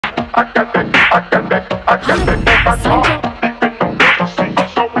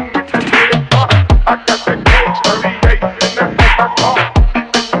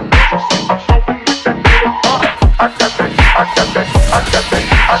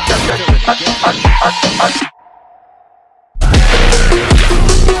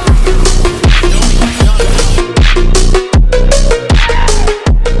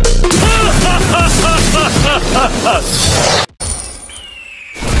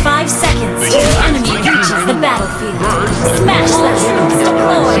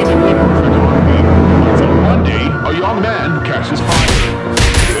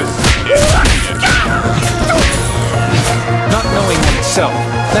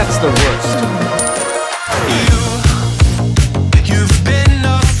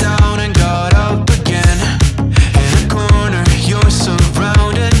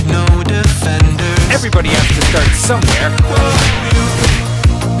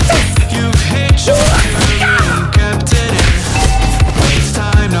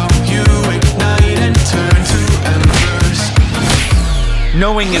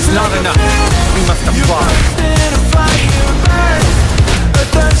Knowing is not enough. We must apply.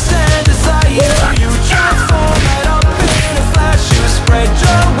 You transform right up in a flash. You spread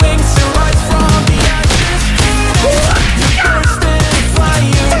your wings to rise from the ashes. You burst and fly,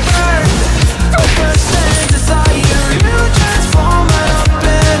 you burn. Thirst and desire. You transform right up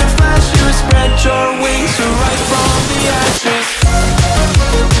in a flash. You spread your wings to rise from the ashes.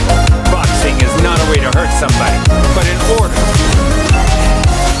 Boxing is not a way to hurt somebody, but in order.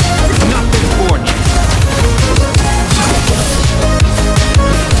 Nothing born you.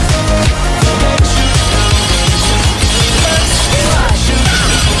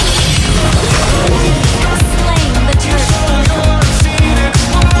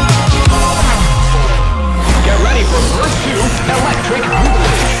 Get ready for verse 2, electric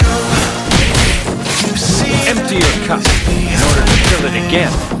Empty your cup in order to fill it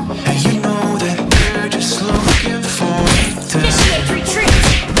again. And you know that they're just looking for Initiate retreat.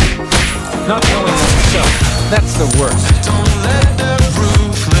 Not knowing oneself, that's the worst. Don't let the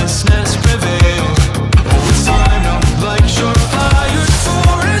ruthlessness prevail. It's time now, light your fires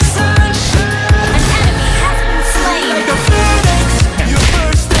for ascension. An enemy has been slain. Like a phoenix, you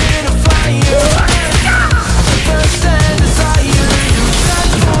burst in a fire. Thirst and desire, you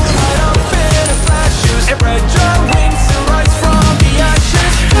transform right up in a flash. You spread your wings and rise from the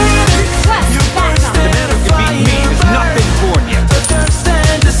ashes. Request You burst backup. in a To beat me is nothing born yet. thirst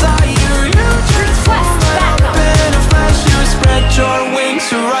and desire, you Request backup. in a flash. You spread your wings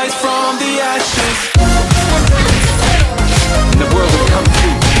to rise from the ashes. And the world will come to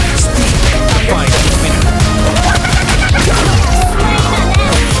speed to find its winner.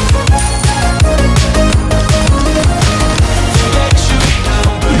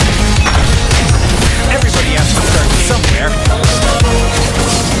 Everybody has to start somewhere.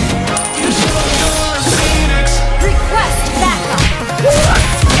 Request backup.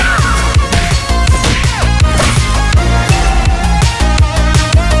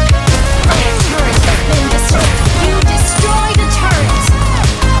 Turret has been destroyed. You destroyed a turret.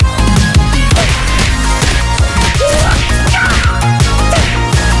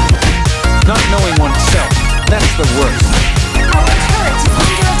 Not knowing oneself, that's the worst. Our turret is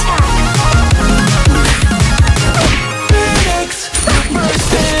under attack. Phoenix,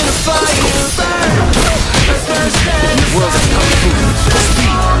 burst in a fire, burn. Thirst and The world will come to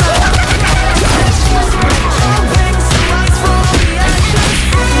speed. wings to rise from the ashes.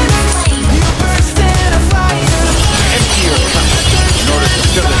 You burst in a fire. Empty your cup in order to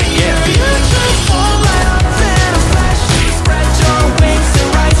fill it again. You transform right up in a flash. You spread your wings and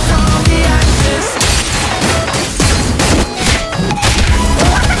rise from the ashes.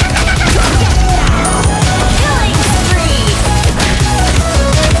 Killing spree.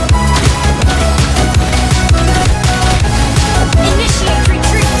 Initiate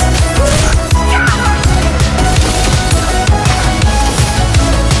retreat.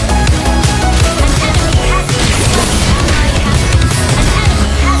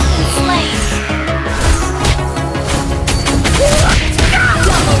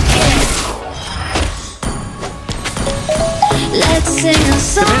 Let's sing a The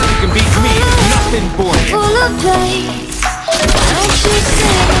song man who can beat me is nothing born yet. full of praise. Why don't you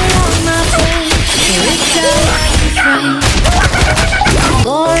sing along, my friend? Every time you frame.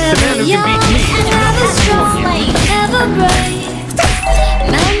 Forever who can young, beat me is never nothing strong, born yet. never brave.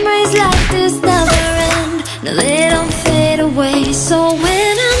 Memories like this never end. No, they don't fade away. So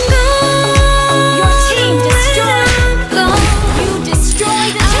when I'm gone, Your team destroyed. when I'm gone, You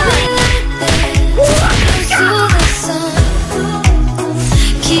destroyed a I'll be turret. right there to the sun.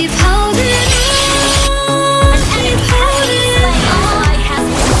 Keep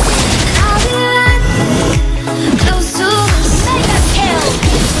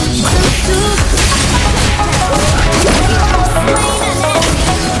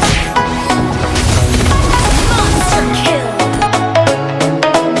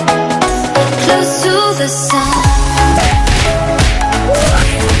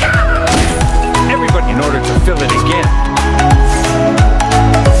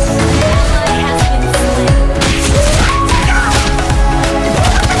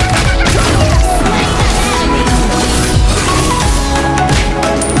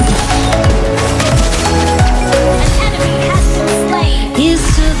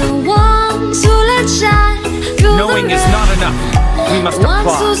enough. We must Once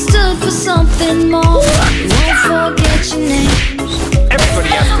who apply. stood for something more. Won't forget your name. Everybody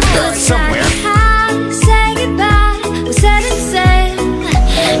has to start somewhere. Say goodbye, we said and said,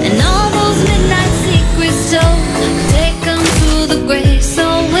 and all those midnight secrets told. Take them to the grave. So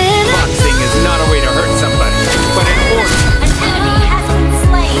when Boxing is not a way to hurt somebody, but in order. An enemy has been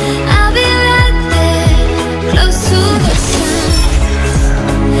slain. I'll be right there, close to the sun.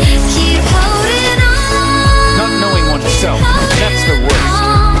 Keep holding on. Not knowing oneself, that's the worst.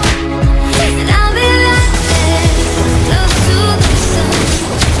 And I'll be right there, close to the sun.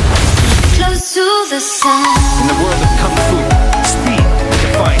 Close to the sun. In the world of Kung Fu, speed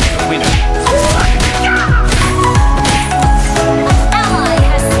defines the winner. Ally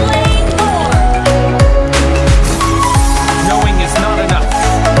has slain Lord. Knowing is not enough.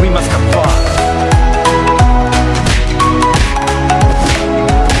 We must apply.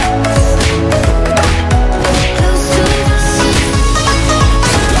 Close to the sun.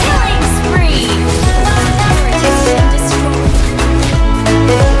 Killing spree. The turret has been destroyed.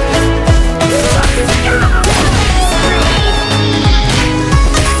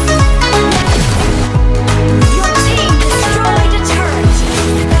 Your team destroyed a turret.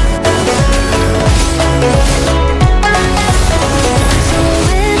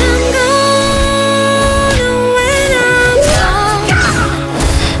 When I'm gone, when I'm gone,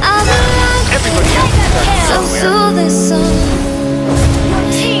 I'll be right Everybody has to start close somewhere. to the sun. Your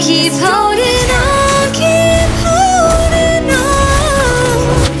team Keep destroyed holding on, keep holding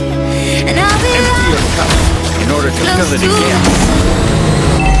on. And I'll be Empty right your cup in order to close fill to it the again. sun.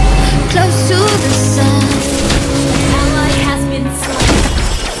 Close to the sun. ally has been slain.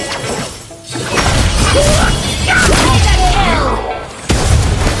 Mega kill.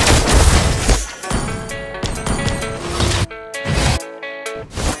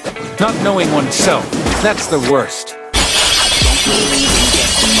 Not knowing oneself, that's the worst. Just do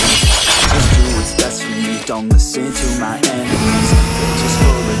what's best for me. Don't listen to my enemies. They're just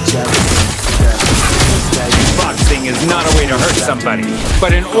full of jealousy. Boxing is not a way to hurt somebody,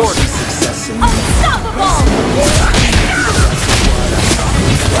 but in order. Success in Unstoppable.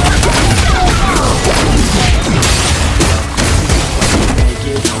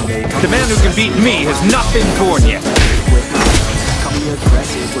 The man who can beat me has not been born yet. with my call me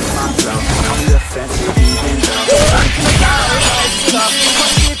aggressive with my flow. Call me offensive even though try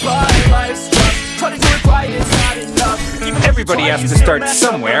to do it right, it's not enough. Everybody has to start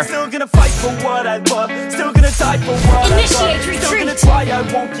somewhere. Still gonna fight for what I love. Still gonna die for what I love. Initiate Still gonna retreat. try, I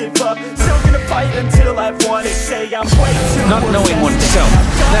won't give up. Still gonna fight until I've won it. Say I'm way too Not knowing oneself,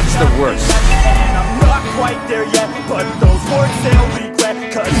 that's the worst. And I'm not quite there yet, but those words they'll regret.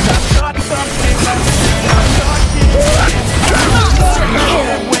 Cause I've got something left, and I'm not giving up.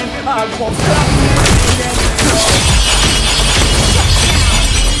 And when I won't stop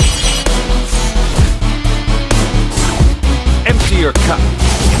Empty your cup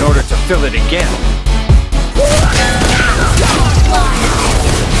in order to fill it again.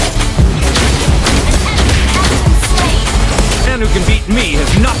 Man who can beat me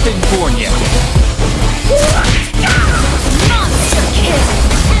has not been born yet. Monster kill.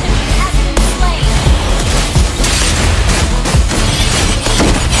 Enemy has been slain.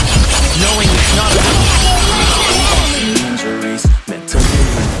 Knowing is not enough. injuries, mental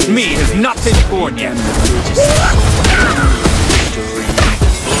Me has not been born yet. religious.